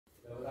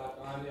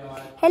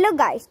Hello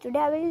guys, today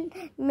I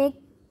will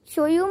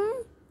show you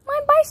my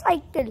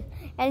bicycle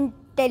and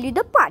tell you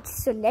the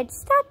parts. So let's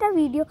start the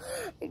video.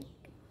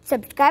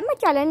 Subscribe my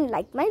channel and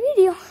like my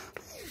video.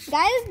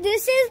 Guys,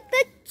 this is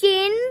the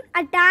chain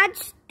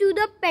attached to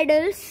the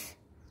pedals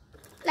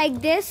like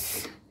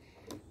this.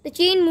 The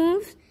chain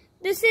moves.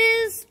 This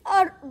is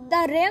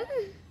the rim.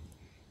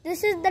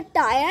 This is the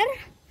tire.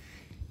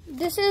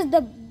 This is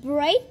the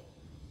brake.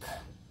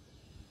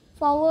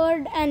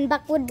 Forward and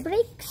backward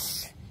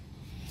brakes.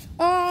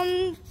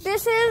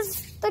 This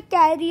is the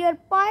carrier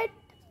part.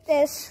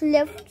 This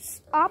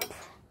lifts up.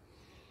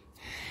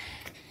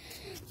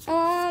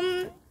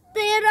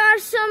 There are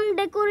some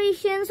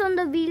decorations on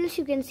the wheels,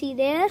 you can see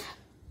there.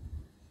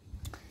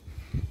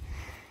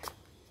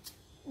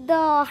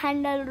 The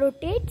handle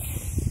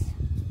rotates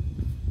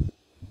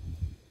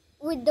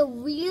with the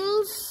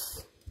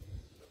wheels.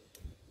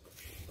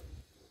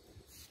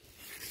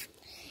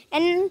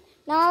 And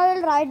now I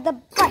will ride the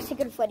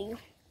bicycle for you.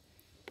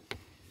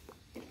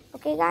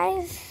 Okay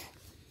guys.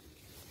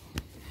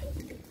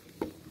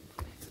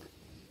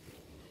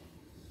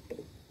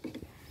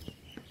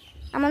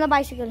 I'm on the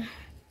bicycle.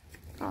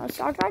 I'll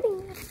start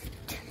riding.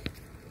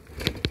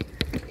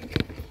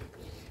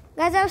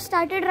 Guys, I've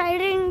started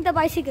riding the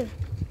bicycle.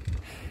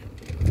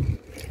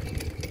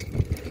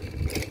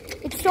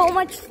 It's so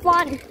much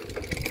fun.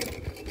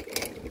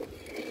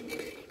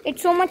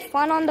 It's so much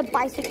fun on the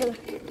bicycle.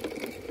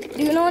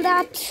 Do you know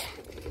that?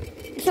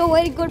 It's a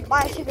very good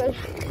bicycle.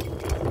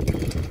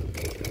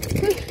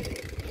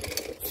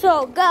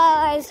 So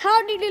guys,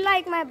 how did you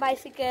like my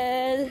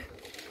bicycle?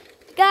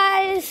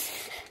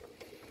 Guys,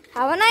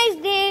 have a nice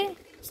day.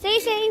 Stay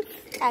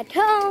safe at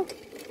home.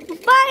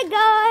 Bye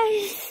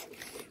guys.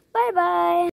 Bye bye.